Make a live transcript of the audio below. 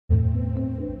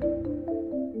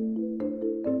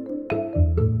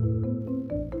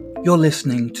You're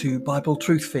listening to Bible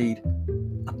Truth Feed,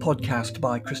 a podcast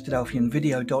by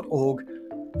Christadelphianvideo.org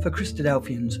for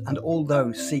Christadelphians and all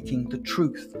those seeking the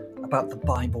truth about the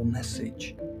Bible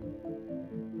message.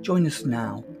 Join us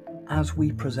now as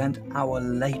we present our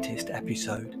latest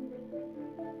episode.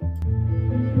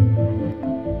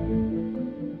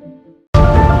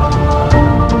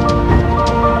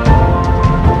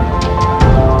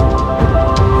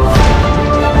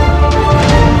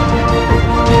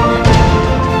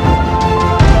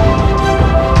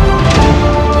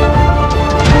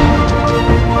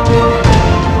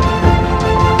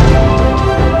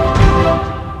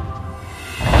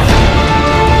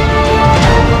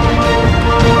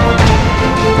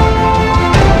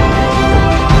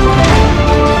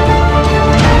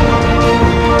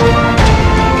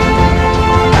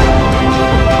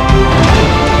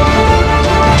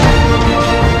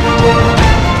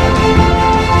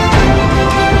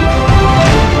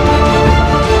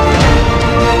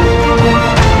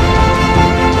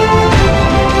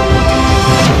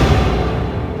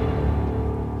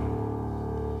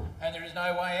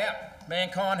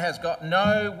 Mankind has got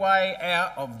no way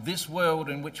out of this world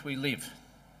in which we live.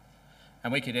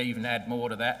 And we could even add more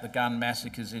to that, the gun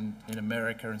massacres in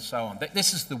America and so on.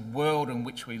 This is the world in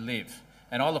which we live.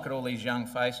 And I look at all these young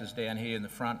faces down here in the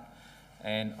front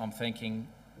and I'm thinking,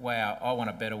 wow, I want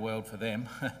a better world for them.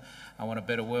 I want a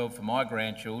better world for my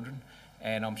grandchildren.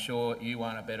 And I'm sure you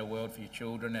want a better world for your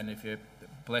children. And if you're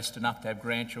blessed enough to have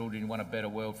grandchildren, you want a better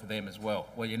world for them as well.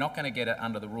 Well, you're not going to get it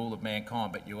under the rule of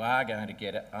mankind, but you are going to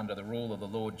get it under the rule of the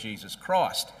Lord Jesus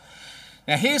Christ.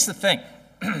 Now, here's the thing.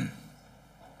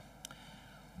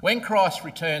 When Christ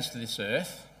returns to this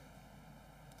earth,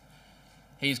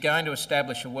 he's going to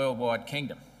establish a worldwide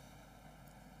kingdom.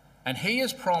 And he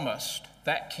has promised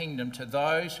that kingdom to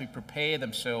those who prepare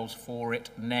themselves for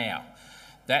it now.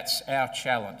 That's our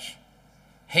challenge.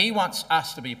 He wants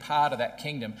us to be part of that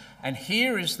kingdom. And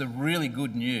here is the really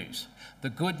good news. The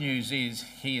good news is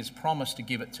he has promised to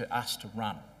give it to us to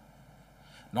run.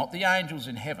 Not the angels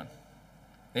in heaven.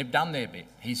 They've done their bit.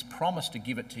 He's promised to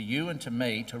give it to you and to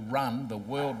me to run the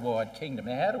worldwide kingdom.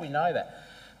 Now, how do we know that?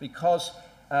 Because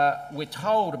we're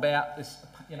told about this,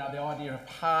 the idea of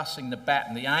passing the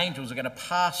baton. The angels are going to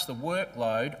pass the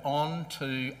workload on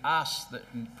to us that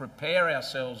prepare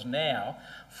ourselves now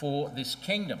for this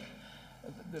kingdom.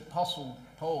 The Apostle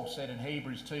Paul said in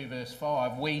Hebrews 2 verse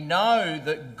 5, we know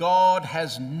that God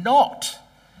has not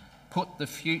put the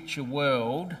future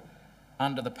world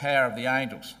under the power of the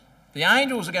angels. The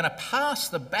angels are going to pass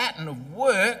the baton of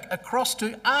work across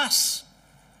to us.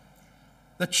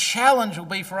 The challenge will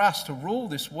be for us to rule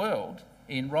this world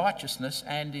in righteousness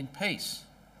and in peace.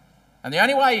 And the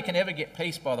only way you can ever get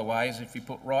peace, by the way, is if you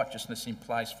put righteousness in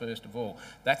place first of all.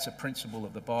 That's a principle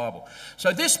of the Bible.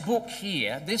 So this book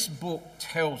here, this book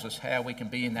tells us how we can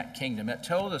be in that kingdom. It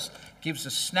gives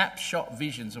us snapshot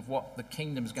visions of what the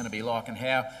kingdom's going to be like and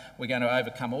how we're going to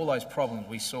overcome all those problems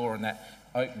we saw in that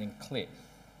opening clip.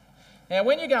 Now,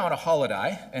 when you go on a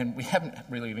holiday, and we haven't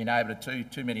really been able to do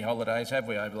too many holidays, have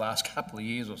we, over the last couple of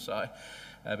years or so,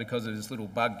 because of this little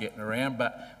bug getting around.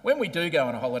 But when we do go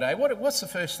on a holiday, what's the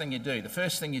first thing you do? The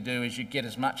first thing you do is you get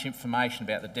as much information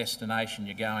about the destination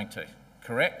you're going to.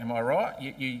 Correct? Am I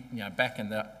right? You know, back in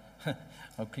the,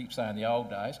 I'll keep saying the old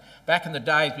days, back in the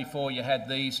days before you had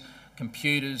these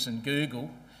computers and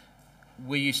Google,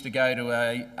 we used to go to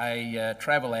a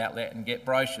travel outlet and get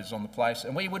brochures on the place,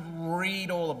 and we would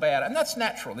read all about it. And that's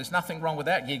natural. There's nothing wrong with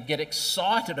that. You get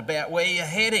excited about where you're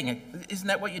heading. Isn't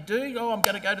that what you do? Oh, I'm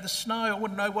going to go to the snow. I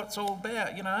want to know what it's all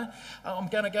about, Oh, I'm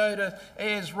going to go to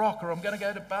Ayers Rock, or I'm going to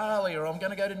go to Bali, or I'm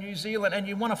going to go to New Zealand. And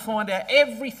you want to find out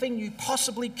everything you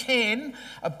possibly can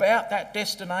about that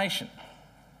destination.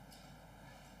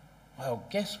 Well,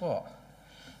 guess what?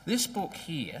 This book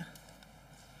here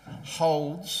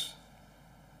holds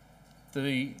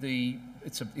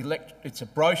it's a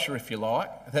brochure, if you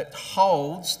like, that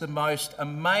holds the most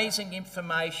amazing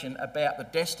information about the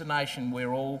destination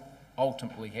we're all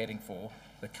ultimately heading for,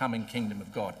 the coming kingdom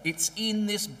of God. It's in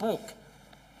this book.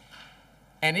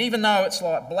 And even though it's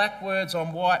like black words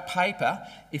on white paper,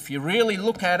 if you really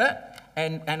look at it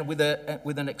and with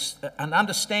an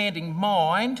understanding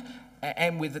mind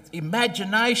and with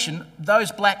imagination,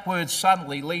 those black words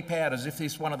suddenly leap out as if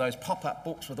there's one of those pop-up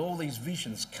books with all these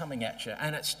visions coming at you,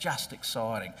 and it's just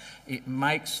exciting. It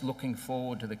makes looking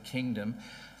forward to the kingdom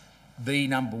the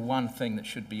number one thing that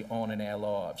should be on in our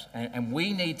lives, and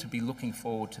we need to be looking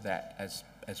forward to that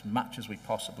as much as we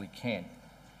possibly can.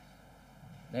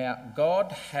 Now,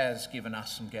 God has given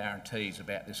us some guarantees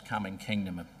about this coming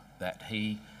kingdom that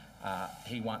He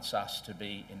wants us to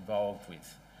be involved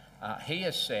with. he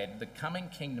has said the coming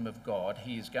kingdom of God,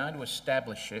 he is going to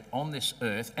establish it on this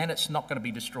earth, and it's not going to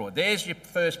be destroyed. There's your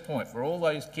first point for all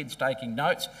those kids taking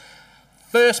notes.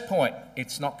 First point,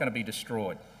 it's not going to be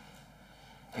destroyed.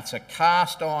 It's a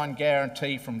cast iron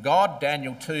guarantee from God.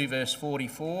 Daniel 2 verse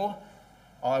 44,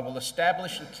 I will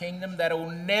establish a kingdom that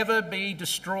will never be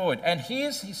destroyed. And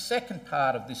here's his second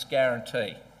part of this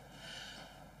guarantee.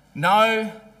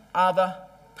 No other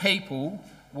people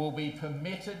will be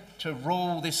permitted to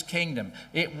rule this kingdom.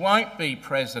 It won't be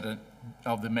President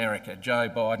of America, Joe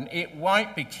Biden. It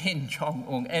won't be Kim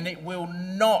Jong-un, and it will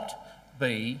not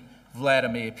be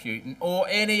Vladimir Putin or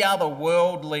any other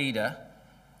world leader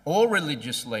or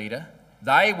religious leader.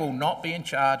 They will not be in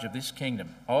charge of this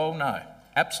kingdom. Oh no,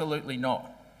 absolutely not.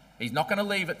 He's not going to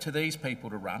leave it to these people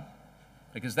to run,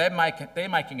 because they're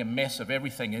making a mess of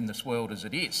everything in this world as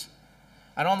it is.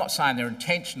 And I'm not saying they're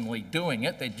intentionally doing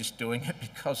it, they're just doing it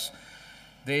because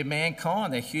they're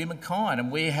mankind, they're humankind,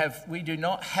 and we do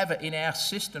not have it in our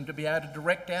system to be able to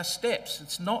direct our steps.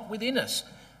 It's not within us,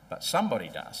 but somebody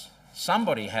does.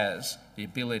 Somebody has the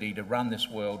ability to run this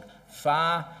world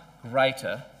far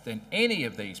greater than any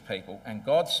of these people, and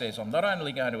God says, I'm not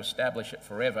only going to establish it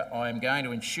forever, I am going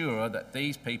to ensure that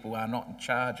these people are not in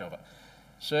charge of it.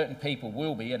 Certain people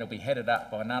will be, and it'll be headed up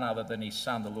by none other than his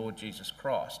Son, the Lord Jesus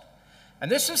Christ. And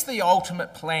this is the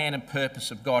ultimate plan and purpose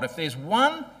of God. If there's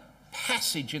one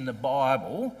passage in the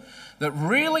Bible that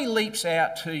really leaps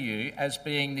out to you as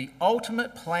being the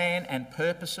ultimate plan and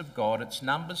purpose of God, it's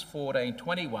Numbers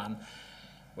 14:21,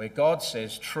 where God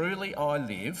says, truly I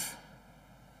live.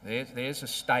 There's a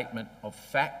statement of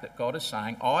fact that God is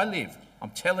saying, I live. I'm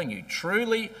telling you,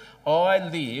 truly I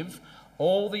live.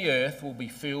 All the earth will be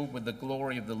filled with the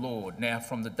glory of the Lord. Now,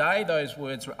 from the day those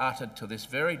words were uttered to this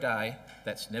very day,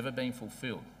 that's never been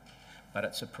fulfilled. But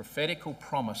it's a prophetical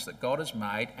promise that God has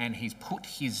made, and he's put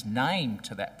his name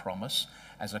to that promise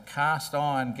as a cast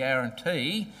iron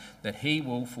guarantee that he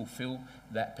will fulfill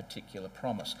that particular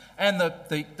promise. And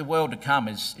the world to come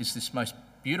is this most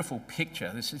beautiful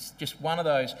picture. This is just one of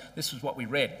those, this is what we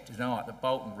read tonight, that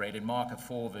Bolton read in Micah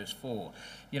 4 verse 4.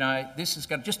 You know, this is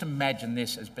going to, just imagine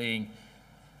this as being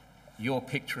your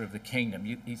picture of the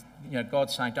kingdom.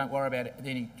 God's saying, don't worry about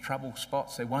any trouble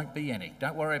spots, there won't be any.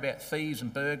 Don't worry about thieves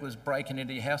and burglars breaking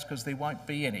into your house, because there won't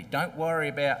be any. Don't worry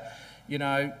about,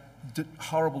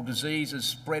 horrible diseases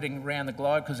spreading around the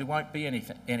globe, because there won't be any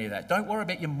of that. Don't worry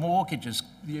about your mortgages,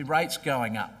 your rates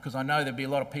going up, because I know there'll be a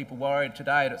lot of people worried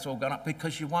today that it's all gone up,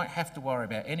 because you won't have to worry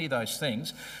about any of those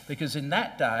things, because in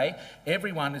that day,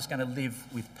 everyone is going to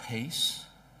live with peace,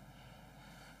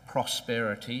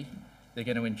 prosperity. They're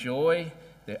going to enjoy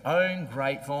their own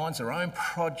grapevines, their own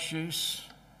produce.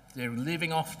 They're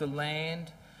living off the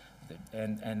land,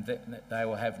 and they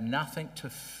will have nothing to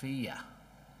fear.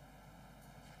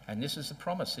 And this is the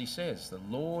promise, he says. The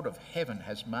Lord of heaven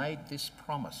has made this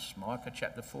promise. Micah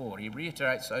chapter 4. He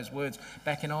reiterates those words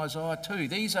back in Isaiah 2.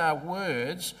 These are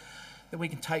words that we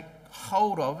can take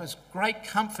hold of as great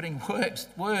comforting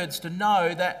words to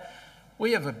know that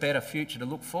we have a better future to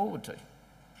look forward to.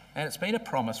 And it's been a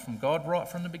promise from God right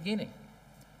from the beginning.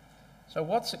 So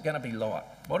what's it going to be like?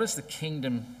 What is the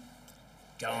kingdom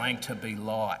going to be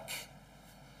like?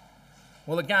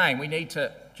 Well, again, we need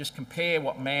to just compare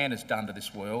what man has done to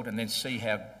this world and then see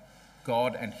how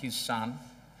God and his Son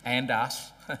and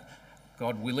us,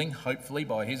 God willing, hopefully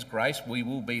by his grace, we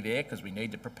will be there, because we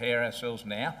need to prepare ourselves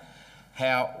now,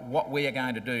 what we are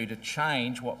going to do to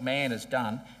change what man has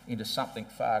done into something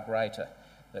far greater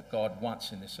that God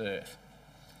wants in this earth.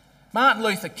 Martin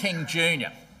Luther King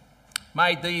Jr.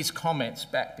 made these comments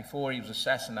back before he was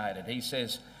assassinated. He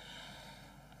says,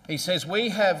 we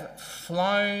have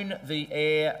flown the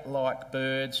air like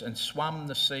birds and swum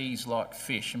the seas like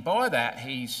fish. And by that,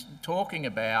 he's talking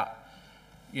about,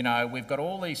 we've got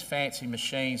all these fancy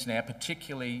machines now,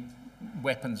 particularly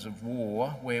weapons of war,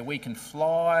 where we can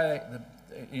fly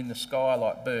in the sky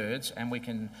like birds, and we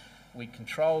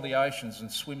control the oceans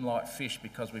and swim like fish,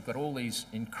 because we've got all these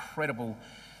incredible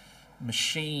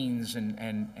machines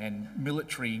and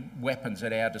military weapons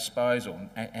at our disposal.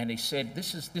 And he said,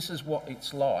 this is what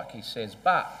it's like. He says,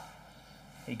 but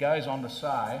he goes on to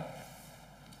say,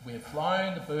 we've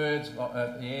flown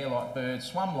the air like birds,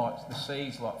 swum like the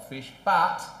seas like fish,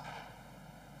 but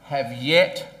have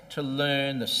yet to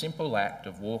learn the simple act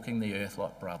of walking the earth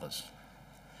like brothers.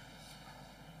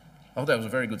 I thought that was a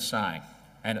very good saying,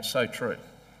 and it's so true.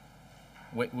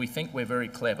 We think we're very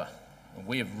clever.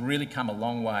 We have really come a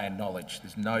long way in knowledge,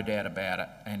 there's no doubt about it.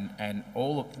 And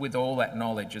with all that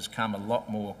knowledge has come a lot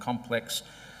more complex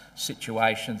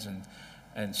situations and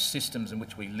and systems in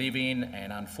which we live in,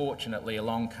 and unfortunately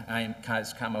along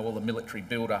has come all the military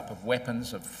build-up of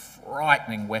weapons, of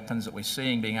frightening weapons that we're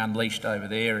seeing being unleashed over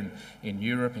there in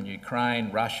Europe, in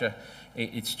Ukraine, Russia.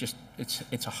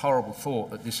 It's a horrible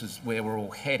thought that this is where we're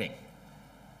all heading.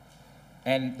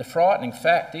 And the frightening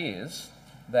fact is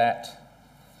that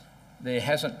there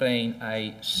hasn't been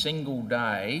a single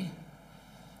day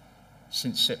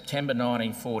since September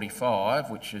 1945,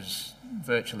 which is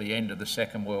virtually the end of the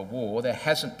Second World War, there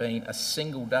hasn't been a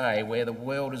single day where the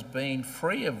world has been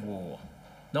free of war.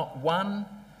 Not one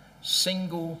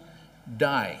single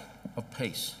day of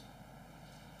peace.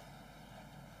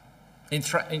 In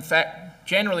fact,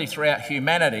 generally throughout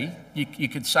humanity, you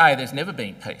could say there's never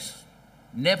been peace.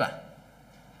 Never.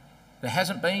 There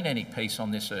hasn't been any peace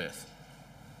on this earth.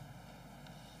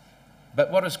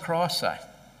 But what does Christ say?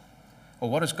 Or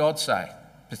what does God say,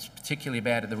 particularly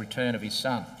about the return of his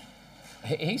Son?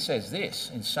 He says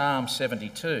this in Psalm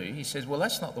 72. He says, well,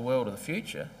 that's not the world of the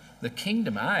future. The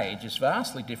kingdom age is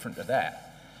vastly different to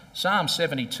that. Psalm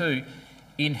 72,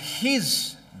 in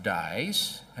his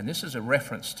days, and this is a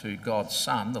reference to God's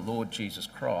Son, the Lord Jesus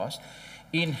Christ,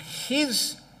 in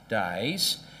his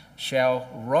days shall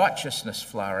righteousness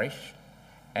flourish,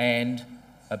 and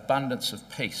abundance of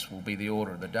peace will be the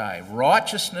order of the day.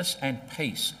 Righteousness and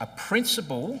peace, a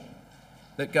principle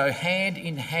that go hand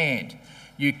in hand.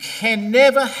 You can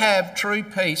never have true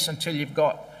peace until you've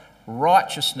got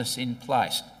righteousness in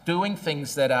place, doing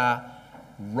things that are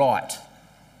right.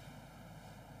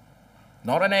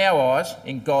 Not in our eyes,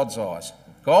 in God's eyes.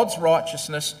 God's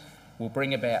righteousness will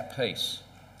bring about peace.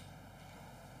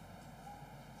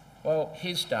 Well,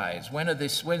 his days,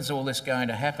 when's all this going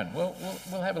to happen? Well,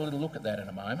 we'll have a little look at that in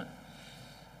a moment.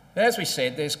 As we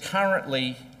said, there's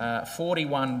currently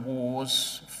 41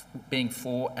 wars being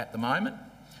fought at the moment.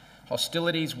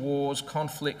 Hostilities, wars,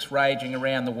 conflicts raging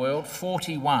around the world.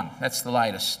 41, that's the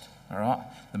latest, all right?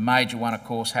 The major one, of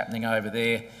course, happening over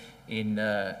there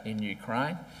in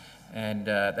Ukraine. And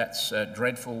that's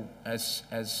dreadful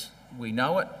as we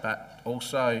know it, but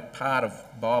also part of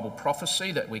Bible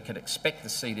prophecy that we could expect to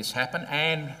see this happen,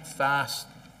 and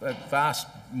vastly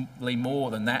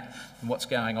more than that, than what's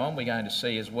going on, we're going to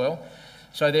see as well.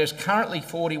 So there's currently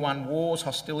 41 wars,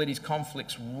 hostilities,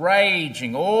 conflicts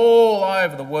raging all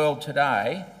over the world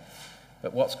today.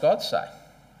 But what's God say?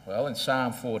 Well, in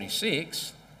Psalm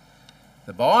 46,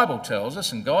 the Bible tells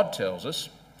us, and God tells us,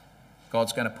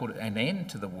 God's going to put an end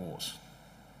to the wars.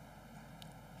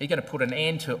 He's going to put an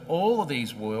end to all of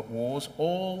these wars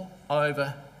all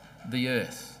over the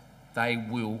earth. They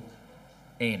will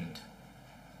end.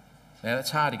 Now,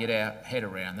 it's hard to get our head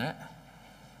around that,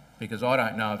 because I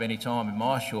don't know of any time in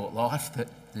my short life that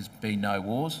there's been no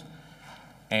wars.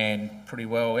 And pretty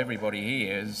well everybody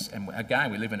here is, and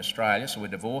again, we live in Australia, so we're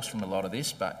divorced from a lot of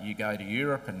this, but you go to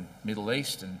Europe and Middle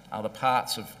East and other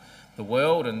parts of the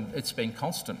world, and it's been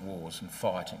constant wars and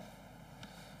fighting.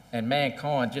 And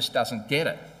mankind just doesn't get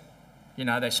it. You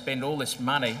know, they spend all this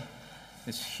money,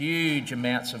 this huge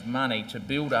amounts of money to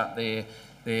build up their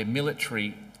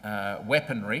military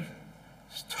weaponry.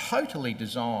 It's totally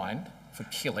designed for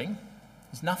killing.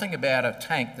 There's nothing about a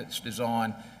tank that's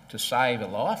designed to save a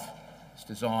life. It's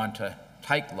designed to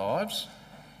take lives.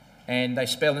 And they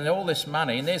spend all this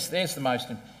money, and there's the most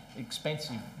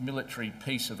expensive military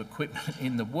piece of equipment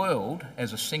in the world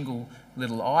as a single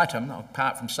little item,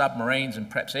 apart from submarines and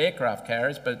perhaps aircraft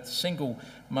carriers, but the single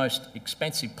most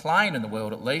expensive plane in the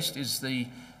world at least is the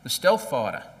stealth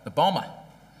fighter, the bomber.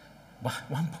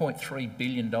 $1.3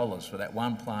 billion for that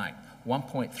one plane.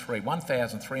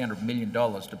 $1,300 million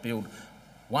to build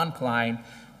one plane.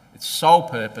 Its sole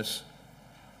purpose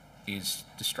is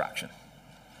destruction.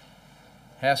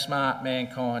 How smart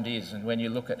mankind is, and when you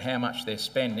look at how much they're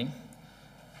spending,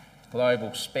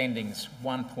 global spending's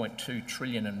 1.2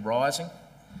 trillion and rising.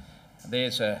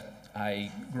 There's a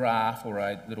graph, or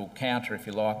a little counter if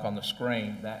you like, on the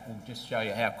screen that will just show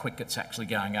you how quick it's actually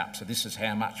going up. So this is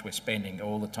how much we're spending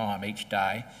all the time, each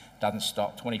day. Doesn't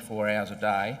stop, 24 hours a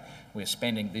day. We're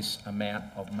spending this amount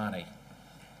of money,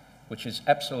 which is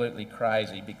absolutely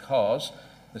crazy, because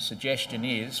the suggestion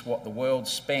is what the world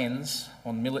spends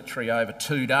on military over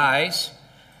 2 days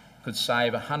could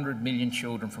save 100 million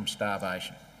children from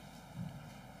starvation.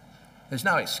 There's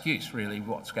no excuse, really,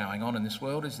 what's going on in this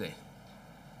world, is there?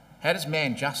 How does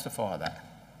man justify that?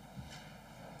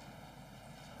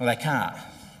 Well, they can't,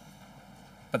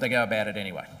 but they go about it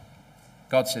anyway.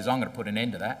 God says, I'm going to put an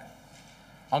end to that.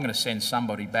 I'm going to send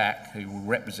somebody back who will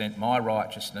represent my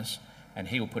righteousness, and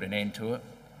he'll put an end to it.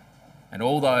 And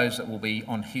all those that will be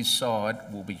on his side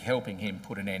will be helping him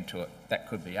put an end to it. That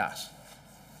could be us.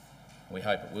 We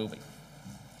hope it will be.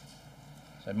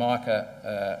 So So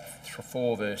Micah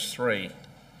 4 verse 3,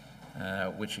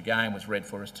 which again was read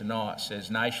for us tonight, says,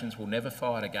 "Nations will never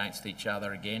fight against each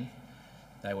other again.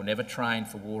 They will never train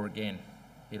for war again.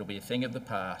 It'll be a thing of the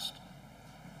past."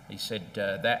 He said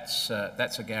that's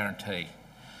a guarantee.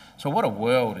 So what a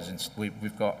world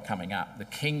we've got coming up. The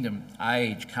kingdom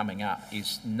age coming up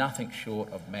is nothing short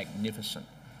of magnificent.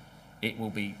 It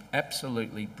will be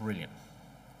absolutely brilliant.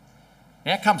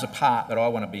 Now comes a part that I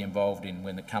want to be involved in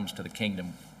when it comes to the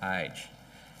kingdom age.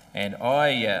 And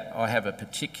I have a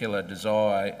particular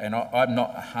desire, and I'm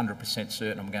not 100%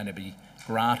 certain I'm going to be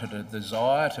granted a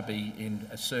desire to be in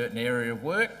a certain area of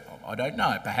work. I don't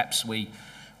know. Perhaps we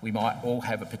might all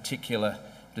have a particular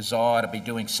desire to be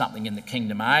doing something in the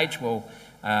kingdom age. Well,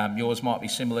 yours might be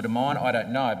similar to mine. I don't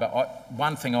know. But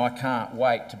one thing I can't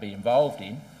wait to be involved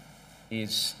in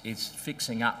is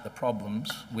fixing up the problems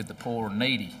with the poor and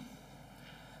needy.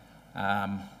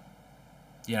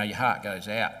 Your heart goes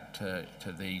out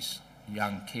to these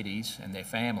young kiddies and their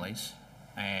families,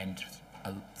 and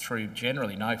through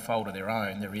generally no fault of their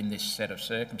own, they're in this set of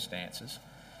circumstances.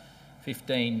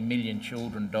 15 million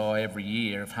children die every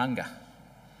year of hunger.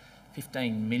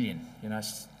 15 million,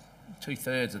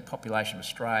 2/3 of the population of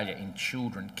Australia in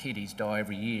children, kiddies, die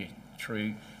every year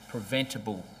through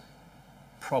preventable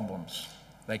problems.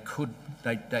 They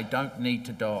don't need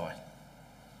to die.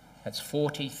 That's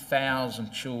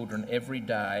 40,000 children every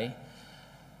day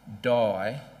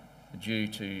die due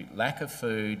to lack of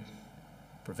food,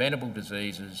 preventable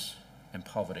diseases and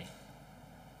poverty.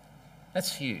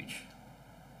 That's huge.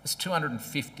 There's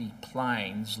 250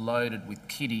 planes loaded with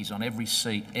kiddies on every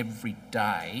seat every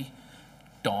day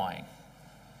dying.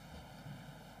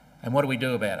 And what do we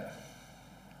do about it?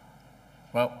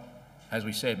 Well, as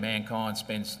we said, mankind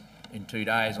spends in 2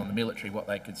 days on the military what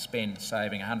they could spend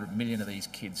saving 100 million of these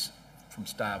kids from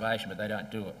starvation, but they don't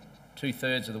do it.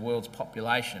 2/3 of the world's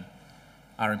population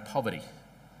are in poverty.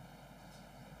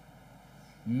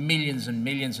 Millions and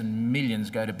millions and millions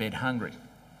go to bed hungry.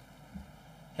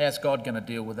 How's God going to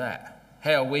deal with that?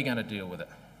 How are we going to deal with it?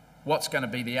 What's going to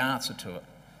be the answer to it?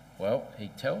 Well, he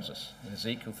tells us in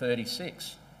Ezekiel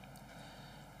 36.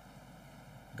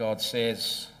 God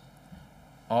says,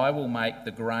 "I will make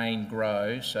the grain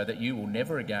grow so that you will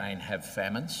never again have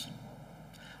famines.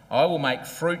 I will make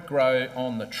fruit grow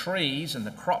on the trees and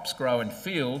the crops grow in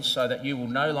fields so that you will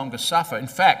no longer suffer." In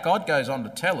fact, God goes on to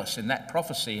tell us in that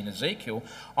prophecy in Ezekiel,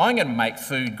 "I'm going to make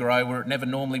food grow where it never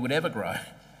normally would ever grow.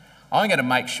 I'm going to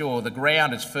make sure the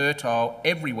ground is fertile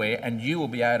everywhere and you will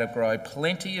be able to grow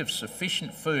plenty of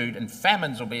sufficient food and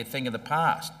famines will be a thing of the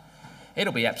past."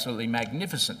 It'll be absolutely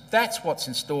magnificent. That's what's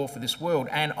in store for this world,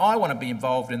 and I want to be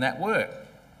involved in that work.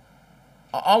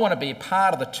 I want to be a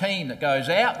part of the team that goes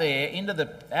out there into the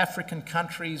African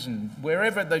countries and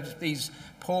wherever these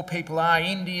poor people are,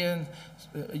 India,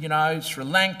 Sri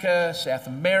Lanka, South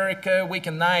America. We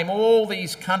can name all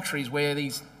these countries where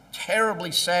these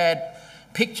terribly sad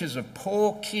pictures of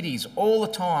poor kiddies all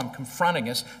the time confronting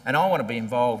us, and I want to be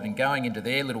involved in going into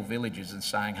their little villages and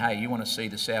saying, "Hey, you want to see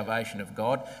the salvation of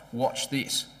God? Watch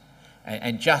this."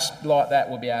 And just like that,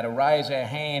 we'll be able to raise our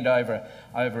hand over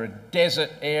a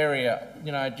desert area,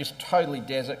 just totally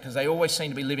desert, because they always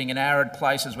seem to be living in arid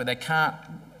places where they can't,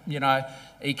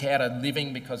 eke out a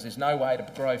living because there's no way to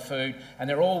grow food. And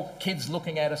they're all kids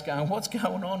looking at us going, "What's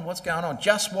going on? What's going on?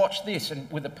 Just watch this." And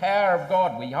with the power of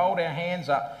God, we hold our hands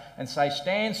up and say,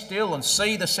 "Stand still and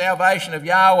see the salvation of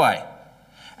Yahweh."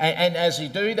 And as you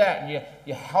do that, and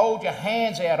you hold your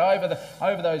hands out over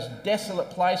those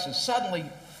desolate places, suddenly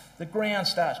the ground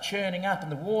starts churning up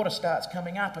and the water starts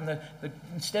coming up, and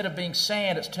instead of being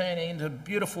sand, it's turning into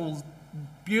beautiful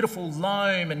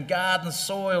loam and garden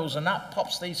soils, and up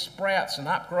pops these sprouts and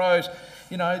up grows,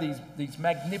 these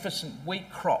magnificent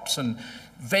wheat crops and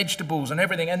vegetables and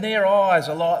everything, and their eyes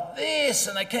are like this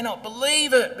and they cannot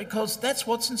believe it because that's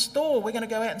what's in store. We're going to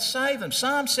go out and save them.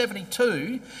 Psalm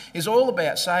 72 is all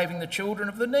about saving the children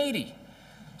of the needy.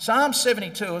 Psalm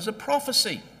 72 is a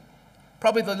prophecy,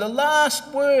 probably the last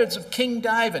words of King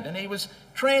David, and he was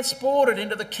transported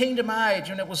into the kingdom age,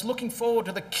 and it was looking forward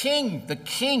to the king,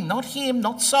 not him,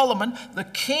 not Solomon, the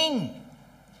king,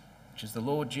 which is the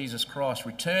Lord Jesus Christ,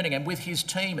 returning, and with his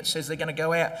team it says they're going to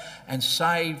go out and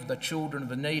save the children of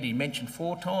the needy, mentioned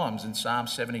 4 times in Psalm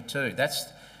 72. That's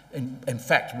in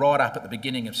fact right up at the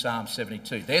beginning of Psalm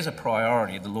 72. There's a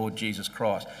priority of the Lord Jesus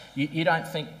Christ. You don't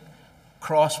think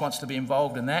Christ wants to be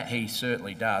involved in that? He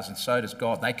certainly does, and so does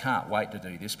God. They can't wait to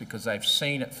do this because they've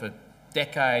seen it for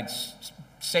decades,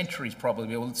 centuries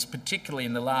probably. Well, it's particularly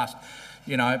in the last,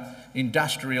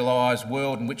 industrialised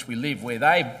world in which we live, where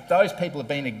those people have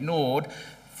been ignored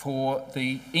for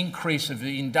the increase of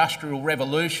the Industrial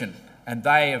Revolution. And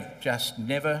they have just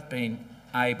never been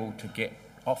able to get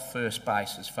off first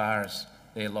base as far as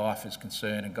their life is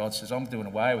concerned. And God says, I'm doing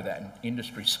away with that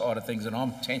industry side of things, and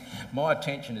my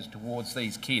attention is towards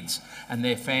these kids and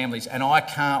their families, and I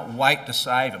can't wait to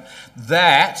save them.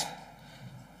 That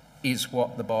is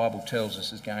what the Bible tells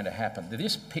us is going to happen.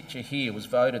 This picture here was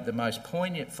voted the most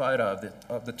poignant photo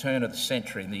of the turn of the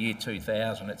century in the year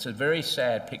 2000. It's a very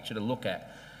sad picture to look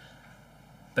at,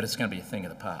 but it's going to be a thing of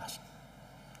the past.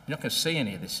 You're not going to see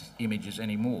any of these images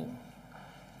anymore.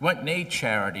 You won't need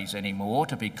charities anymore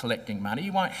to be collecting money.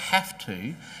 You won't have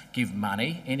to give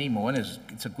money anymore. And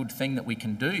it's a good thing that we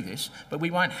can do this, but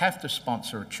we won't have to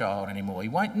sponsor a child anymore.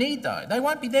 You won't need those. They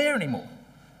won't be there anymore.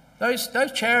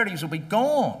 Those charities will be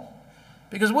gone,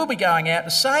 because we'll be going out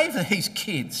to save these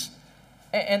kids.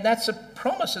 And that's a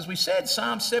promise, as we said,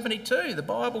 Psalm 72. The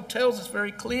Bible tells us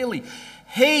very clearly,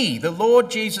 He, the Lord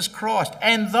Jesus Christ,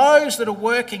 and those that are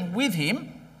working with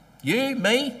Him, you,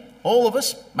 me, all of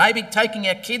us, maybe taking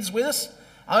our kids with us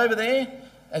over there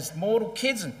as mortal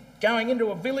kids and going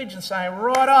into a village and saying,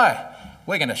 righto,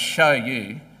 we're going to show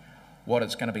you what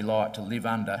it's going to be like to live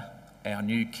under our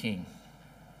new King,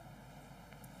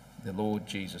 the Lord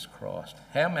Jesus Christ.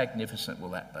 How magnificent will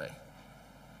that be?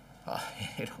 Oh,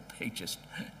 it'll be just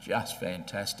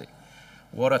fantastic.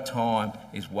 What a time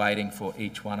is waiting for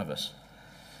each one of us.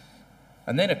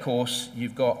 And then, of course,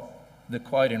 you've got the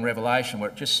quote in Revelation where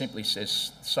it just simply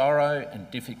says, sorrow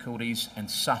and difficulties and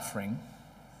suffering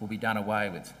will be done away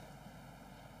with.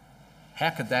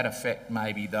 How could that affect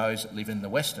maybe those that live in the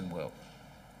Western world?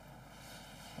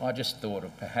 I just thought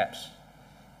of perhaps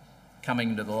coming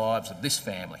into the lives of this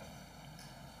family.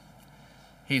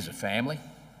 Here's a family,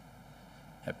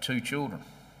 have 2 children,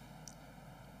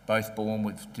 both born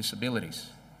with disabilities,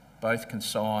 both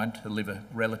consigned to live a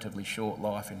relatively short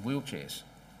life in wheelchairs.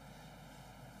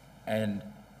 And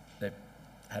they've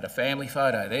had a family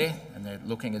photo there, and they're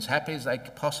looking as happy as they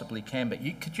possibly can. But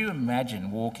could you imagine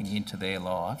walking into their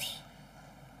lives,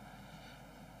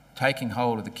 taking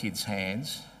hold of the kids'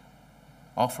 hands,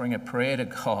 offering a prayer to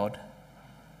God,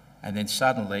 and then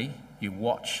suddenly you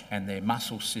watch and their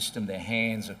muscle system, their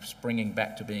hands are springing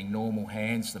back to being normal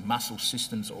hands, the muscle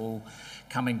system's all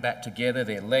coming back together,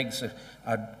 their legs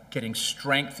are getting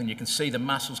strength, and you can see the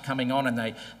muscles coming on, and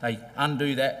they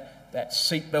undo that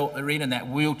seat belt they're in and that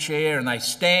wheelchair, and they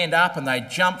stand up and they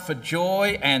jump for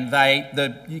joy, and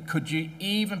could you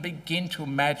even begin to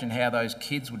imagine how those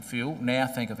kids would feel? Now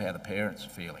think of how the parents are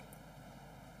feeling.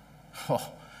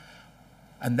 Oh,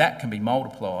 and that can be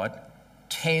multiplied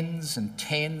tens and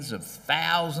tens of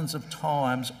thousands of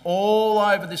times all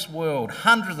over this world,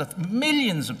 hundreds of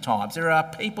millions of times. There are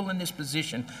people in this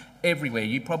position everywhere.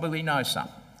 You probably know some.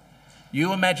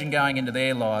 You imagine going into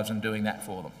their lives and doing that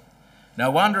for them.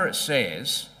 No wonder it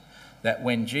says that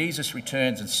when Jesus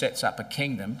returns and sets up a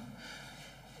kingdom,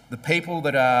 the people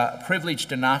that are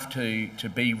privileged enough to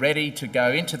be ready to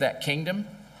go into that kingdom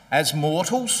as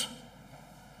mortals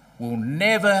will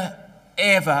never,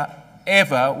 ever,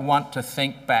 ever want to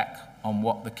think back on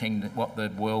what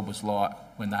the world was like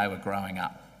when they were growing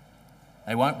up.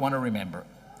 They won't want to remember it,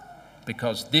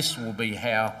 because this will be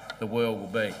how the world will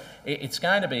be. It's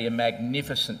going to be a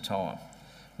magnificent time.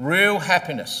 Real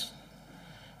happiness.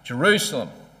 Jerusalem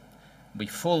will be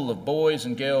full of boys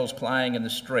and girls playing in the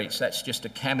streets. That's just a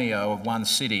cameo of one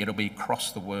city. It'll be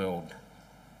across the world,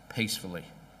 peacefully.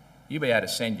 You'll be able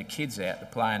to send your kids out to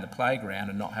play in the playground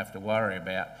and not have to worry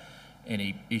about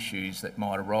any issues that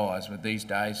might arise. But these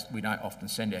days, we don't often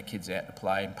send our kids out to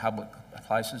play in public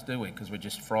places, do we? Because we're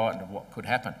just frightened of what could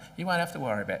happen. You won't have to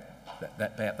worry about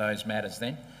those matters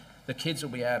then. The kids will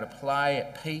be able to play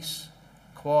at peace,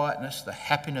 quietness, the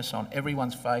happiness on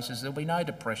everyone's faces. There'll be no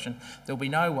depression. There'll be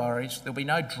no worries. There'll be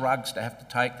no drugs to have to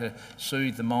take to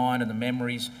soothe the mind and the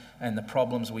memories and the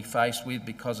problems we face with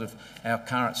because of our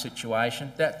current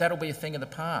situation. That'll be a thing of the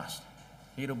past.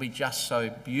 It'll be just so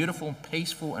beautiful and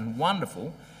peaceful and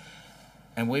wonderful,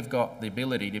 and we've got the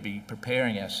ability to be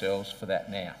preparing ourselves for that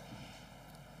now.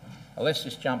 Now let's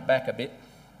just jump back a bit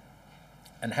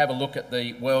and have a look at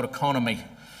the world economy.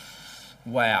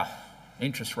 Wow,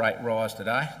 interest rate rise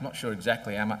today. I'm not sure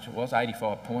exactly how much it was,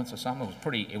 85 points or something.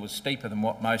 It was steeper than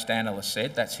what most analysts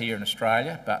said. That's here in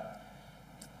Australia, but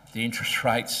the interest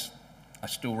rates are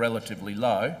still relatively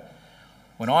low.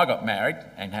 When I got married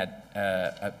and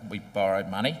we borrowed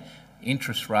money,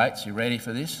 interest rates, you ready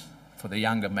for this? For the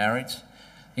younger marrieds,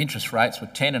 interest rates were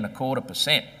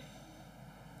 10.25%.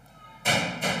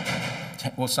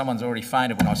 Well, someone's already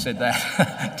fainted when I said that.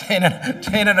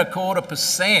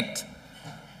 10.25%.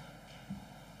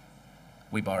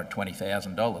 We borrowed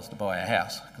 $20,000 to buy a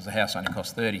house because the house only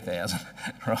cost $30,000,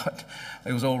 right?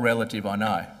 It was all relative, I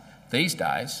know. These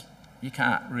days, you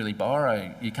can't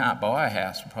buy a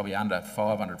house for probably under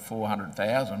 500,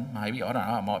 400,000, maybe. I don't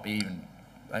know,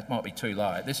 that might be too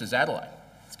low. This is Adelaide.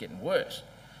 It's getting worse.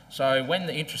 So when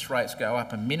the interest rates go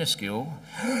up and minuscule,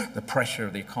 the pressure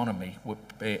of the economy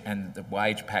and the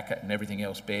wage packet and everything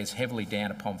else bears heavily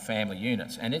down upon family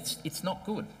units, and it's not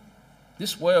good.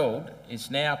 This world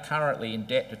is now currently in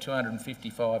debt to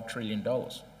 $255 trillion.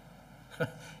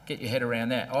 Get your head around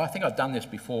that. I think I've done this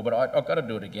before, but I've got to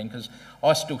do it again because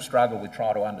I still struggle with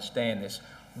trying to understand this,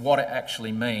 what it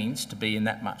actually means to be in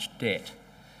that much debt.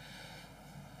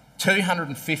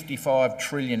 $255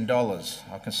 trillion.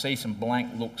 I can see some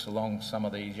blank looks along some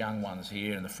of these young ones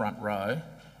here in the front row.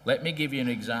 Let me give you an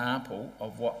example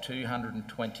of what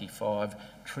 $225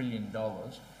 trillion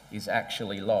is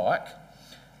actually like.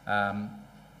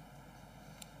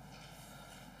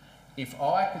 If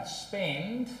I could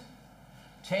spend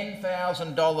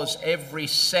 $10,000 every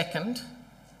second,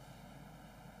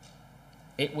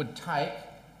 it would take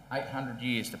 800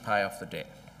 years to pay off the debt.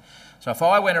 So if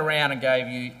I went around and gave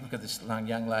you, look at this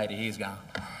young lady here's going,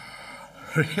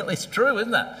 really, it's true,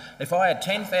 isn't it? If I had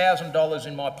 $10,000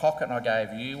 in my pocket and I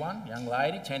gave you one, young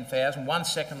lady, 10,000, 1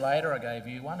 second later I gave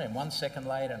you one, and 1 second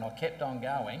later, and I kept on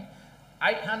going,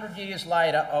 800 years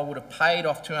later I would have paid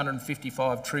off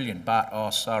 255 trillion, but,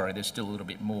 oh sorry, there's still a little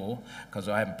bit more because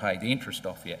I haven't paid the interest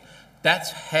off yet.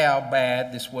 That's how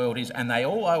bad this world is, and they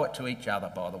all owe it to each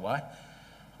other, by the way.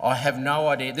 I have no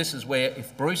idea. This is where,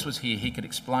 if Bruce was here, he could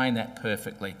explain that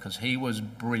perfectly because he was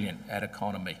brilliant at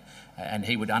economy and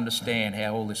he would understand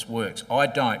how all this works. I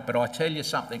don't, but I tell you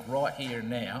something right here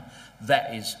and now,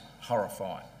 that is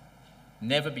horrifying.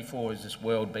 Never before has this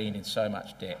world been in so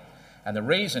much debt. And the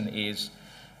reason is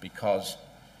because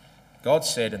God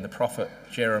said in the prophet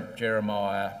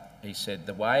Jeremiah, he said,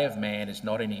 the way of man is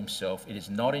not in himself. It is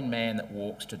not in man that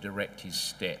walks to direct his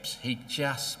steps.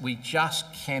 We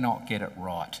just cannot get it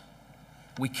right.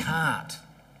 We can't.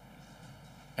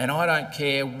 And I don't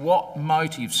care what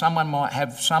motive. Some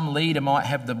leader might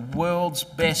have the world's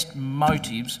best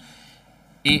motives.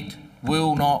 It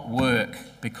will not work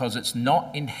because it's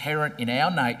not inherent in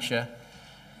our nature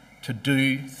to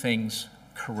do things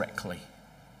correctly.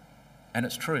 And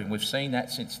it's true. And we've seen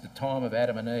that since the time of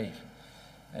Adam and Eve.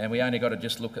 And we only got to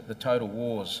just look at the total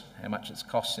wars, how much it's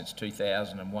cost since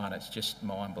 2001. It's just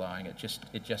mind-blowing. It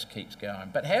just keeps going.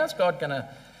 But how's God going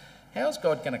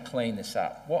to clean this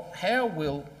up? How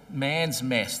will man's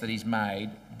mess that he's made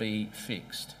be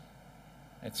fixed?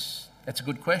 It's a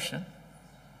good question.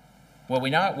 Well, we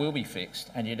know it will be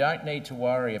fixed, and you don't need to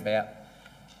worry about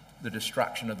the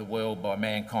destruction of the world by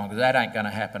mankind, because that ain't going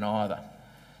to happen either.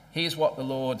 Here's what the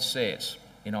Lord says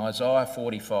in Isaiah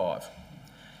 45.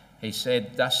 He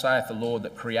said, thus saith the Lord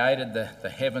that created the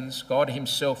heavens, God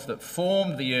himself that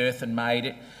formed the earth and made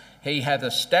it. He hath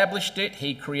established it.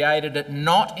 He created it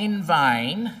not in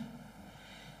vain.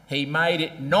 He made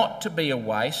it not to be a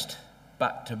waste,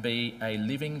 but to be a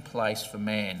living place for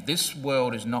man. This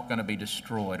world is not going to be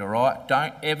destroyed, all right?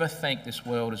 Don't ever think this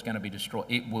world is going to be destroyed.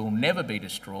 It will never be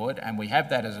destroyed, and we have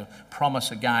that as a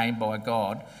promise again by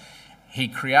God. He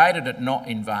created it not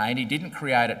in vain. He didn't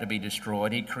create it to be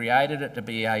destroyed. He created it to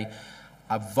be a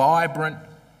vibrant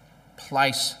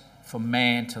place for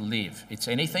man to live. It's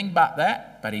anything but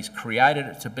that, but he's created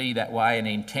it to be that way, and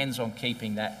he intends on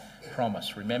keeping that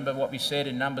promise. Remember what we said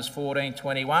in Numbers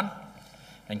 14:21?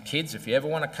 And kids, if you ever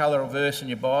want to colour a verse in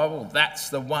your Bible, that's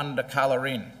the one to colour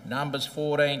in. Numbers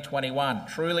 14:21.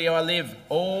 Truly I live,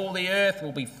 all the earth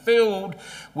will be filled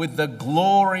with the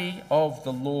glory of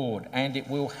the Lord, and it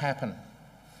will happen.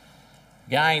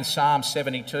 Again, Psalm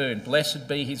 72. And blessed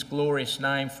be his glorious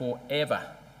name forever,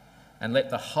 and let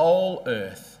the whole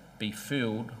earth be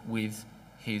filled with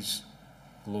his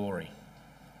glory.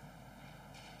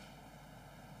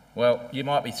 Well, you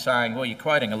might be saying, well, you're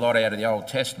quoting a lot out of the Old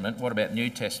Testament. What about New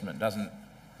Testament? Doesn't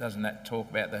that talk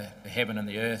about the heaven and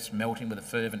the earth melting with a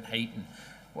fervent heat? And,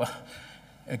 well,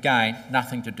 again,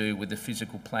 nothing to do with the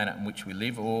physical planet in which we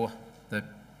live or the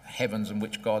heavens in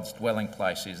which God's dwelling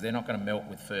place is. They're not going to melt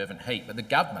with fervent heat, but the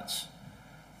governments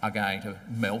are going to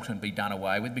melt and be done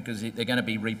away with because they're going to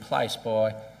be replaced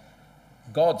by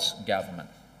God's government.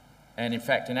 And in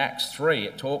fact, in Acts 3,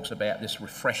 it talks about this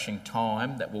refreshing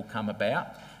time that will come about.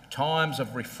 Times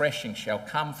of refreshing shall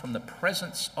come from the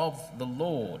presence of the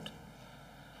Lord.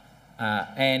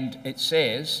 And it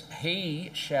says,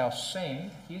 he shall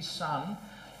send his Son,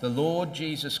 the Lord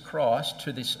Jesus Christ,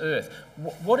 to this earth.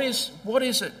 What is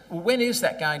it? When is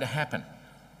that going to happen?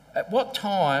 At what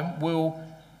time will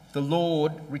the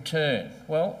Lord return?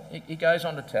 Well, he goes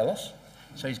on to tell us.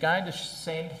 So he's going to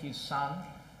send his Son,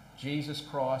 Jesus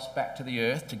Christ, back to the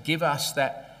earth to give us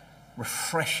that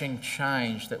refreshing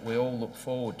change that we all look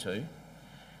forward to,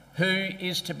 who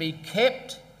is to be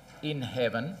kept in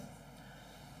heaven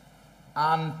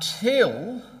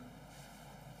until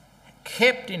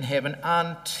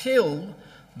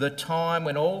the time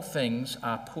when all things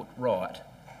are put right,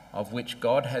 of which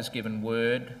God has given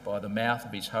word by the mouth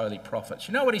of his holy prophets.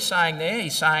 You know what he's saying there?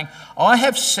 He's saying, I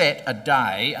have set a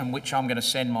day on which I'm going to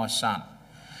send my son.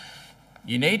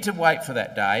 You need to wait for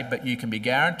that day, but you can be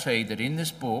guaranteed that in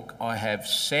this book I have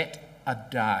set a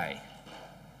day.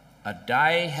 A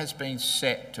day has been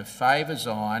set to favour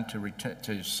Zion,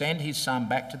 to send his son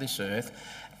back to this earth,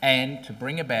 and to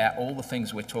bring about all the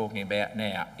things we're talking about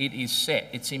now. It is set,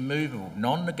 it's immovable,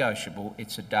 non-negotiable,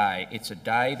 it's a day. It's a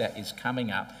day that is coming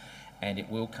up, and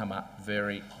it will come up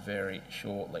very, very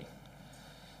shortly.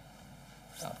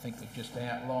 I think we've just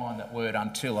outlined that word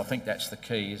until. I think that's the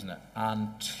key, isn't it?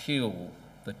 Until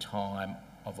the time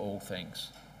of all things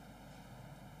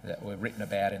that were written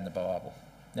about in the Bible.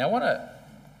 Now I want to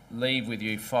leave with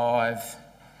you 5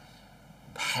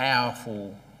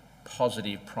 powerful,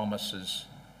 positive promises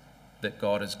that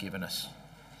God has given us.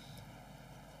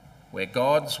 Where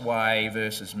God's way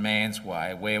versus man's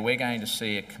way, where we're going to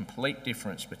see a complete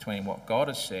difference between what God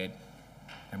has said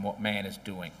and what man is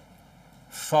doing.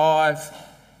 5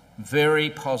 very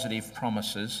positive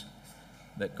promises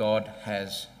that God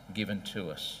has given to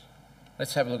us.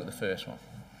 Let's have a look at the first one.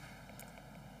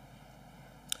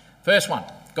 First one,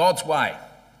 God's way.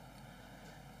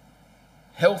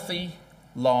 Healthy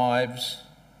lives,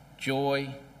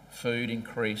 joy, food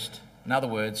increased. In other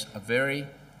words, a very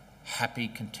happy,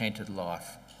 contented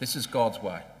life. This is God's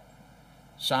way.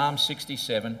 Psalm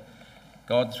 67,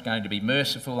 God's going to be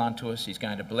merciful unto us. He's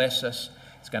going to bless us.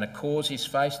 He's going to cause his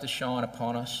face to shine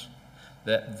upon us,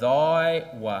 that thy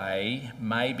way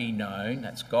may be known,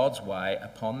 that's God's way,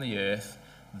 upon the earth,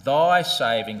 thy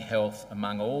saving health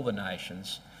among all the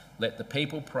nations. Let the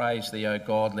people praise thee, O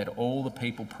God, let all the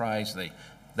people praise thee.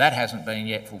 That hasn't been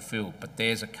yet fulfilled, but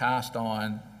there's a cast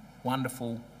iron,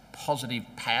 wonderful, positive,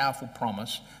 powerful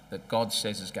promise that God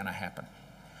says is going to happen.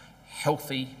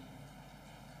 Healthy,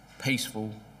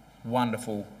 peaceful,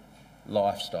 wonderful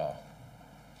lifestyle.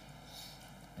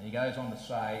 And he goes on to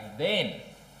say, then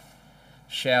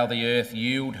shall the earth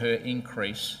yield her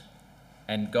increase,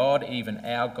 and God, even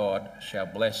our God, shall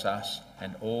bless us,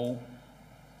 and all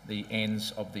the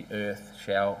ends of the earth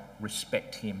shall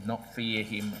respect him, not fear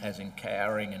him as in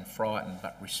cowering and frightened,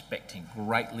 but respect him,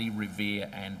 greatly revere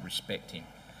and respect him.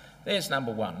 There's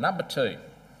number one. Number two,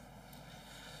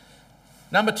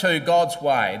 God's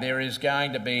way. There is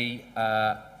going to be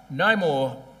no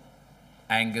more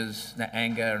anger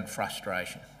and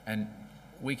frustration. And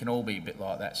we can all be a bit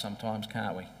like that sometimes,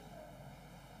 can't we?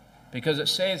 Because it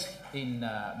says in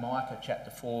Micah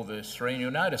chapter 4 verse 3, and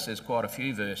you'll notice there's quite a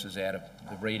few verses out of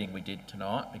the reading we did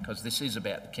tonight, because this is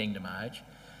about the kingdom age.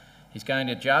 He's going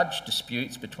to judge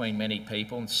disputes between many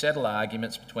people and settle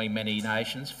arguments between many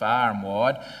nations, far and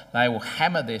wide. They will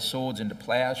hammer their swords into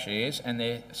ploughshares and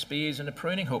their spears into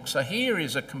pruning hooks. So here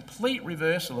is a complete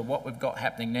reversal of what we've got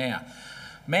happening now.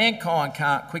 Mankind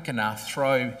can't quick enough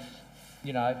throw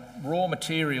raw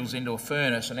materials into a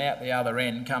furnace, and out the other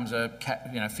end comes a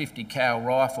 50 cal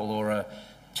rifle or a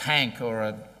tank or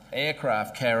a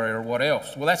aircraft carrier or what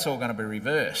else. Well, that's all going to be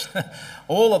reversed.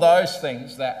 All of those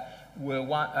things that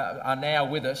are now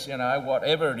with us,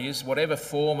 whatever it is, whatever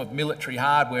form of military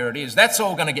hardware it is, that's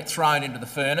all going to get thrown into the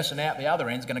furnace, and out the other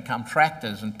end is going to come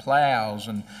tractors and ploughs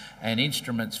and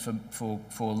instruments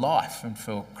for life and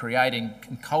for creating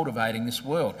and cultivating this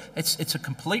world. It's a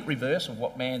complete reverse of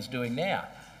what man's doing now.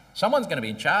 Someone's going to be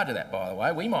in charge of that, by the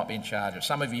way. We might be in charge of it.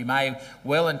 Some of you may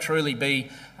well and truly be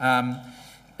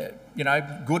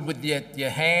good with your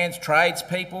hands,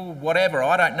 tradespeople, whatever,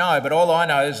 I don't know. But all I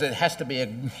know is there has to be a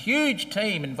huge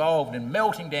team involved in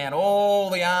melting down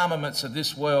all the armaments of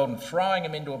this world and throwing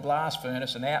them into a blast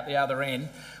furnace, and out the other end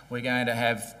we're going to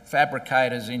have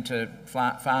fabricators into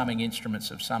farming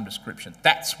instruments of some description.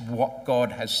 That's what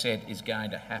God has said is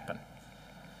going to happen.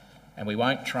 And we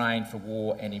won't train for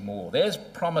war anymore. There's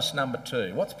promise number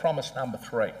 2. What's promise number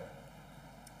 3?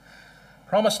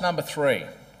 Promise number 3.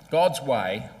 God's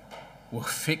way will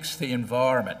fix the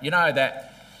environment. You know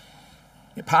that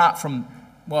apart from,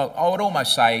 well, I would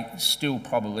almost say still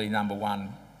probably number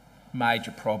one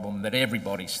major problem that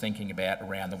everybody's thinking about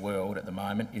around the world at the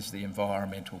moment is the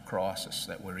environmental crisis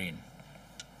that we're in.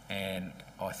 And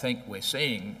I think we're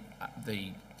seeing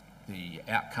the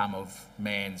outcome of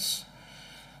man's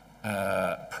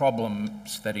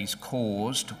problems that he's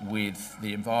caused with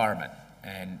the environment.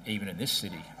 And even in this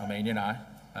city, I mean,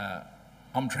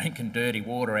 I'm drinking dirty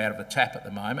water out of the tap at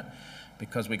the moment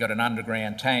because we've got an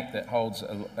underground tank that holds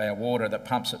our water that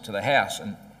pumps it to the house.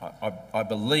 And I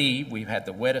believe we've had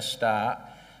the wettest start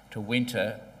to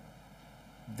winter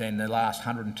than the last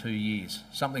 102 years.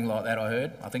 Something like that I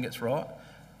heard. I think it's right.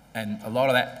 And a lot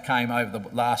of that came over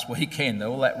the last weekend,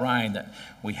 all that rain that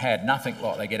we had. Nothing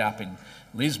like they get up in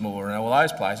Lismore and all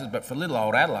those places, but for little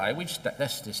old Adelaide,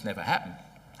 that's just never happened.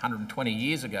 120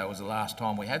 years ago was the last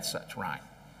time we had such rain.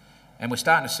 And we're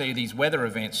starting to see these weather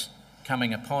events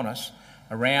coming upon us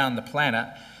around the planet,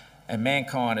 and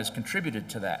mankind has contributed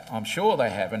to that. I'm sure they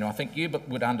have, and I think you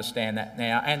would understand that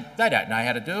now. And they don't know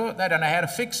how to do it. They don't know how to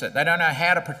fix it. They don't know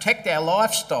how to protect our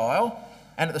lifestyle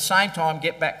and at the same time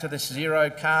get back to this zero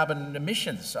carbon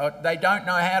emissions. They don't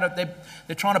know how to,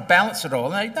 they're trying to balance it all.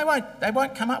 They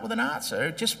won't come up with an answer.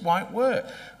 It just won't work.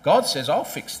 God says, I'll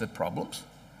fix the problems.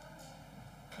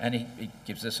 And he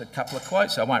gives us a couple of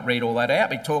quotes. I won't read all that out,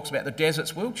 but he talks about the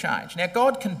deserts will change. Now,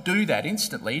 God can do that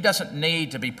instantly. He doesn't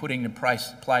need to be putting in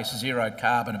place zero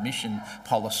carbon emission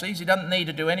policies. He doesn't need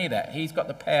to do any of that. He's got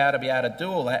the power to be able to do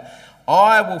all that.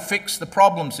 I will fix the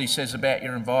problems, he says, about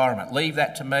your environment. Leave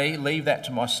that to me. Leave that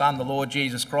to my Son, the Lord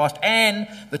Jesus Christ, and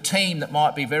the team that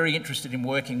might be very interested in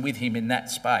working with him in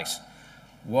that space.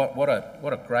 What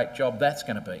a great job that's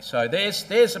going to be. So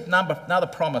there's another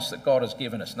promise that God has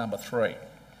given us, number 3.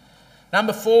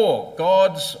 Number 4,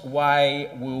 God's way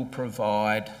will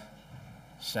provide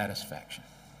satisfaction.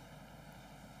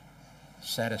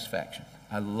 Satisfaction.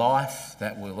 A life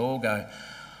that we'll all go,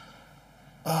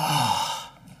 oh,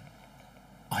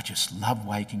 I just love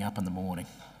waking up in the morning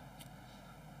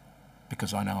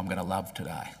because I know I'm going to love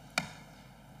today.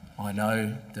 I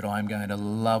know that I'm going to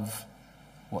love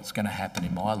what's going to happen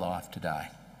in my life today.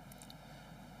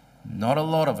 Not a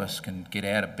lot of us can get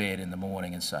out of bed in the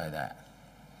morning and say that.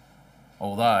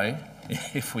 Although,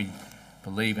 if we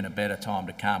believe in a better time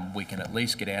to come, we can at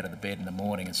least get out of the bed in the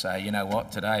morning and say, you know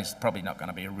what, today's probably not going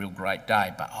to be a real great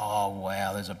day, but oh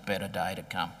wow, there's a better day to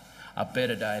come. A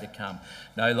better day to come.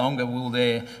 No longer will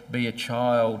there be a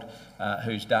child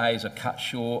whose days are cut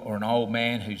short, or an old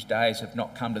man whose days have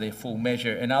not come to their full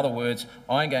measure. In other words,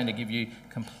 I'm going to give you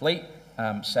complete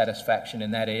satisfaction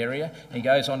in that area. And he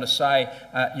goes on to say,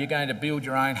 you're going to build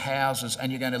your own houses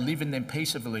and you're going to live in them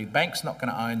peaceably. The bank's not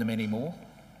going to own them anymore.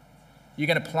 You're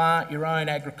going to plant your own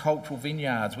agricultural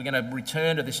vineyards. We're going to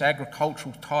return to this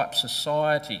agricultural type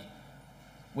society.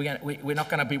 We're not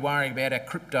going to be worrying about our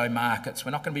crypto markets.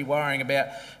 We're not going to be worrying about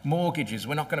mortgages.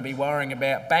 We're not going to be worrying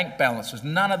about bank balances.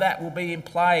 None of that will be in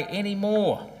play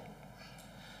anymore.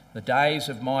 The days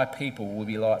of my people will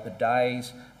be like the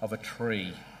days of a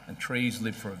tree. And trees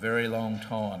live for a very long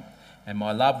time. And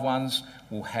my loved ones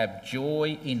will have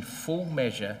joy in full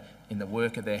measure in the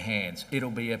work of their hands.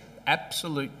 It'll be an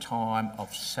absolute time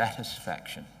of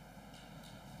satisfaction.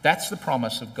 That's the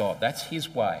promise of God. That's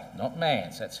his way, not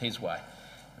man's. That's his way.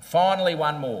 Finally,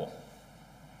 one more.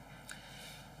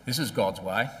 This is God's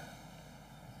way.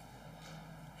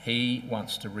 He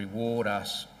wants to reward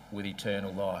us with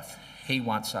eternal life. He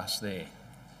wants us there.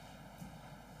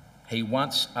 He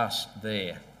wants us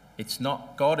there.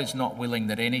 God is not willing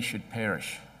that any should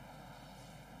perish.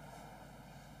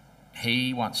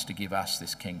 He wants to give us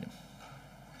this kingdom.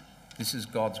 This is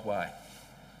God's way.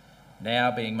 Now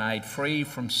being made free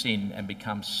from sin and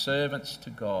become servants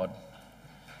to God,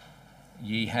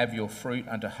 ye have your fruit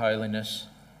unto holiness,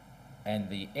 and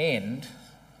the end,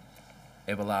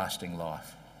 everlasting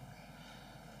life.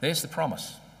 There's the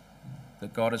promise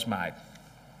that God has made.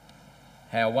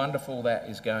 How wonderful that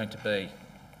is going to be.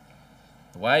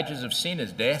 The wages of sin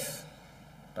is death,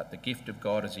 but the gift of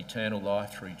God is eternal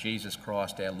life through Jesus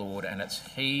Christ our Lord. And it's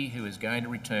he who is going to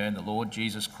return, the Lord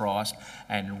Jesus Christ,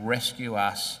 and rescue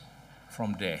us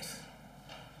from death,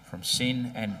 from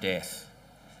sin and death.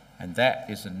 And that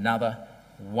is another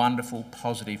wonderful,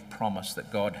 positive promise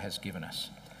that God has given us.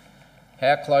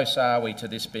 How close are we to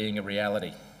this being a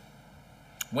reality?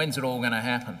 When's it all going to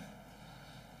happen?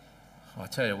 I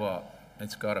tell you what,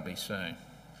 it's got to be soon.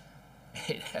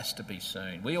 It has to be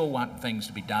soon. We all want things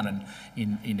to be done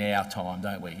in our time,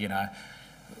 don't we? You know,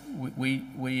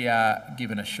 we are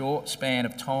given a short span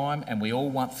of time, and we all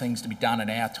want things to be done in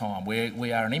our time.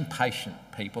 We are an impatient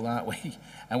people, aren't we?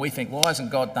 And we think, why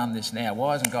hasn't God done this now?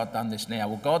 Why hasn't God done this now?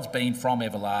 Well, God's been from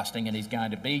everlasting, and he's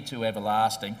going to be to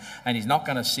everlasting, and he's not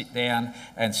going to sit down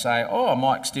and say, oh,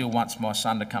 Mike still wants my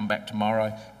son to come back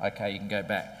tomorrow. Okay, you can go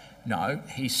back. No,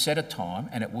 he's set a time,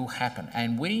 and it will happen.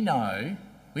 And we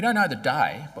don't know the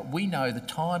day, but we know the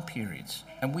time periods,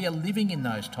 and we are living in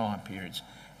those time periods.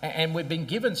 And we've been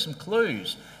given some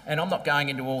clues, and I'm not going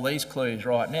into all these clues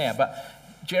right now, but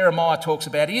Jeremiah talks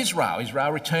about Israel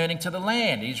returning to the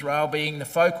land, Israel being the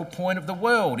focal point of the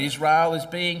world, Israel as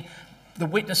being the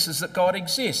witnesses that God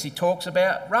exists. He talks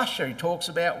about Russia, he talks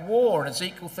about war in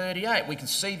Ezekiel 38. We can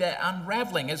see that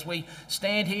unravelling as we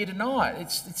stand here tonight.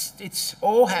 It's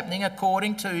all happening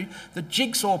according to the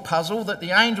jigsaw puzzle that the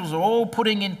angels are all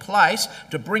putting in place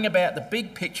to bring about the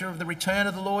big picture of the return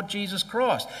of the Lord Jesus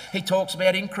Christ. He talks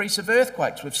about increase of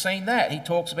earthquakes. We've seen that. He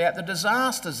talks about the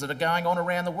disasters that are going on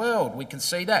around the world. We can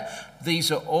see that.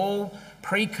 These are all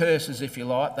precursors, if you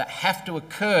like, that have to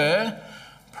occur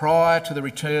prior to the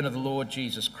return of the Lord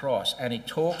Jesus Christ. And he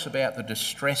talks about the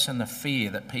distress and the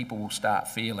fear that people will start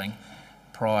feeling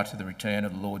prior to the return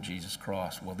of the Lord Jesus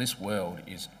Christ. Well, this world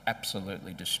is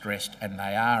absolutely distressed, and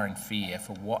they are in fear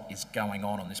for what is going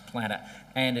on this planet,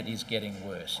 and it is getting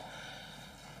worse.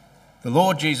 The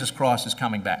Lord Jesus Christ is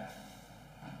coming back,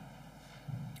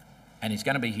 and he's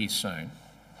going to be here soon,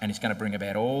 and he's going to bring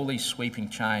about all these sweeping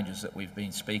changes that we've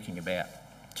been speaking about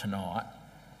tonight.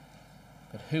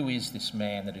 But who is this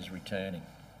man that is returning?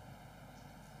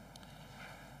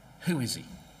 Who is he?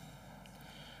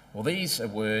 Well, these are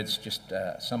words, just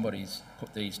somebody's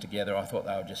put these together. I thought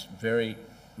they were just very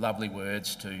lovely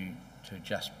words to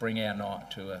just bring our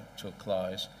night to a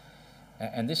close.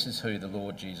 And this is who the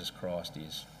Lord Jesus Christ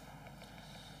is.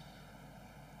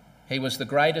 He was the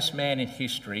greatest man in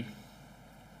history,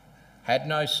 had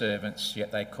no servants,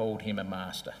 yet they called him a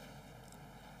master.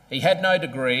 He had no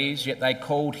degrees, yet they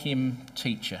called him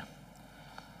teacher.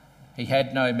 He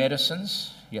had no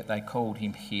medicines, yet they called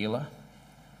him healer.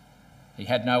 He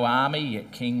had no army,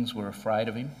 yet kings were afraid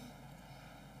of him.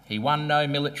 He won no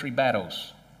military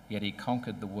battles, yet he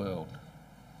conquered the world.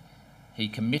 He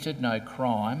committed no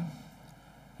crime,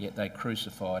 yet they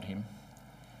crucified him.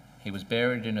 He was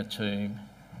buried in a tomb,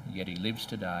 yet he lives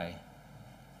today.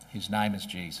 His name is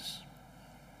Jesus.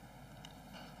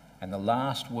 And the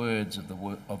last words of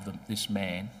this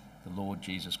man, the Lord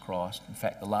Jesus Christ, in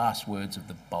fact, the last words of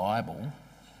the Bible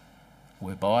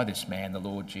were by this man, the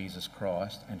Lord Jesus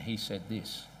Christ, and he said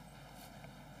this: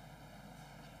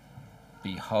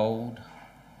 "Behold,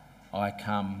 I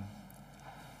come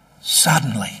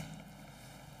suddenly."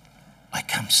 I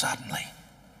come suddenly.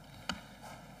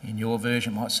 In your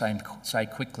version, it might say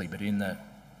quickly, but in the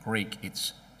Greek,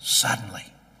 it's suddenly.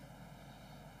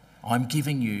 I'm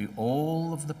giving you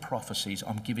all of the prophecies,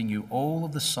 I'm giving you all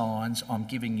of the signs, I'm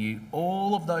giving you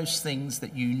all of those things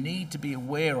that you need to be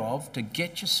aware of to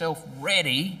get yourself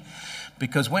ready,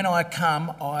 because when I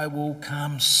come, I will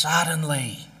come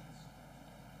suddenly.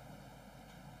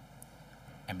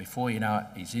 And before you know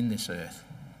it, he's in this earth.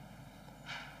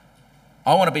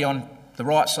 I want to be on the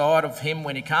right side of him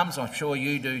when he comes. I'm sure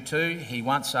you do too. He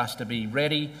wants us to be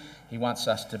ready. He wants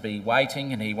us to be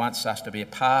waiting, and he wants us to be a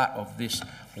part of this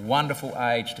wonderful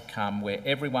age to come, where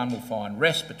everyone will find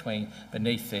rest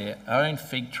beneath their own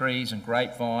fig trees and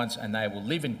grapevines, and they will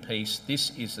live in peace.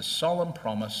 This is the solemn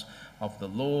promise of the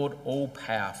Lord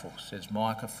all-powerful, says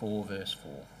Micah 4 verse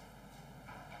 4.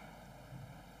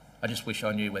 I just wish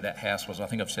I knew where that house was. I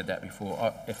think I've said that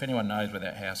before. If anyone knows where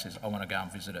that house is, I want to go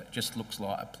and visit it. It just looks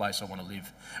like a place I want to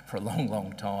live for a long,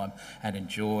 long time and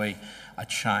enjoy a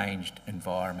changed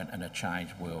environment and a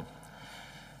changed world.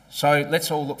 So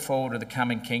let's all look forward to the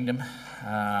coming kingdom.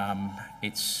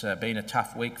 It's been a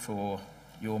tough week for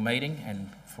your meeting,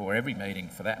 and for every meeting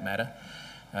for that matter.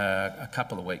 A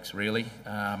couple of weeks really.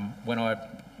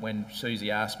 When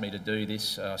Susie asked me to do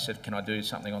this, I said, can I do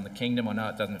something on the kingdom? I know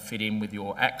it doesn't fit in with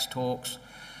your Acts talks,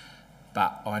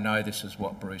 but I know this is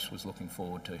what Bruce was looking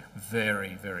forward to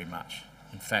very, very much.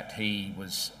 In fact, he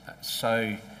was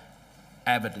so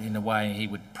avid in the way he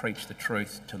would preach the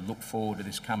truth to look forward to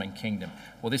this coming kingdom.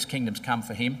 Well, this kingdom's come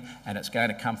for him, and it's going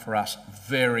to come for us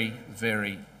very,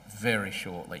 very, very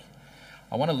shortly.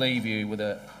 I want to leave you with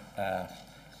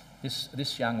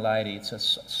this young lady. It's a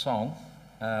song.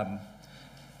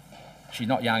 She's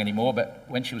not young anymore, but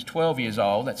when she was 12 years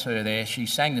old, that's her there, she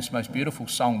sang this most beautiful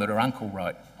song that her uncle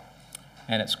wrote.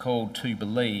 And it's called To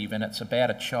Believe, and it's about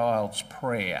a child's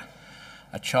prayer.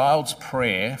 A child's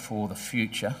prayer for the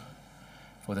future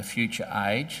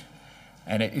age.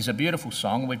 And it is a beautiful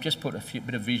song. We've just put a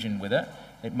bit of vision with it.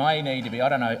 It may need to be, I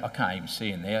don't know, I can't even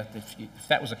see in there. If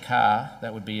that was a car,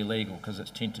 that would be illegal because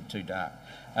it's tinted too dark.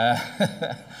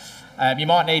 You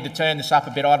might need to turn this up a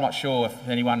bit. I'm not sure if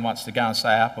anyone wants to go and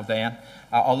say up or down.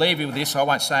 I'll leave you with this. I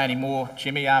won't say any more,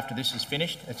 Jimmy, after this is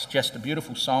finished. It's just a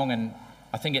beautiful song, and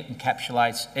I think it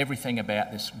encapsulates everything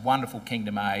about this wonderful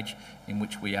kingdom age in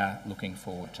which we are looking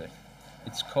forward to.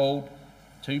 It's called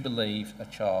To Believe, a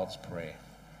Child's Prayer.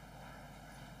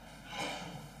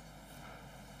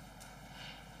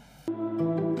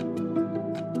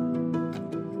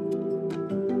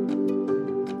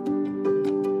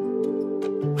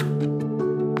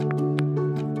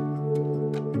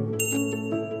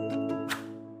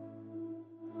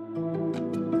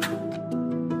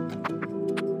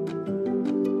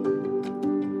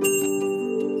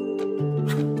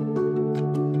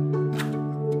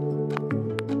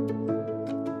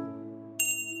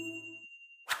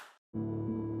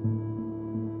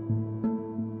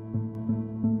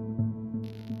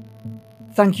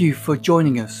 Thank you for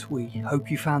joining us. We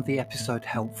hope you found the episode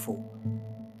helpful.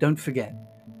 Don't forget,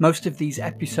 most of these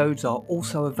episodes are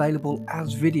also available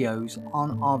as videos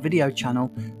on our video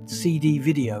channel,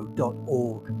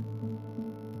 cdvideo.org.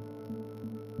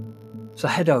 So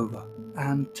head over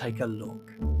and take a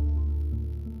look.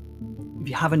 If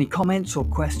you have any comments or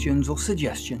questions or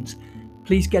suggestions,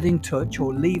 please get in touch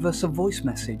or leave us a voice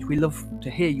message. We love to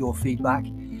hear your feedback.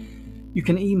 You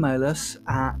can email us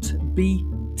at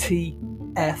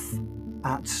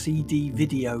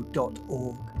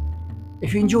btf@cdvideo.org.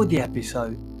 If you enjoyed the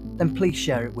episode, then please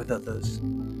share it with others.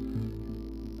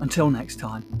 Until next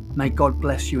time, may God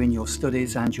bless you in your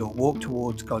studies and your walk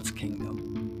towards God's kingdom.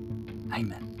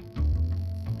 Amen.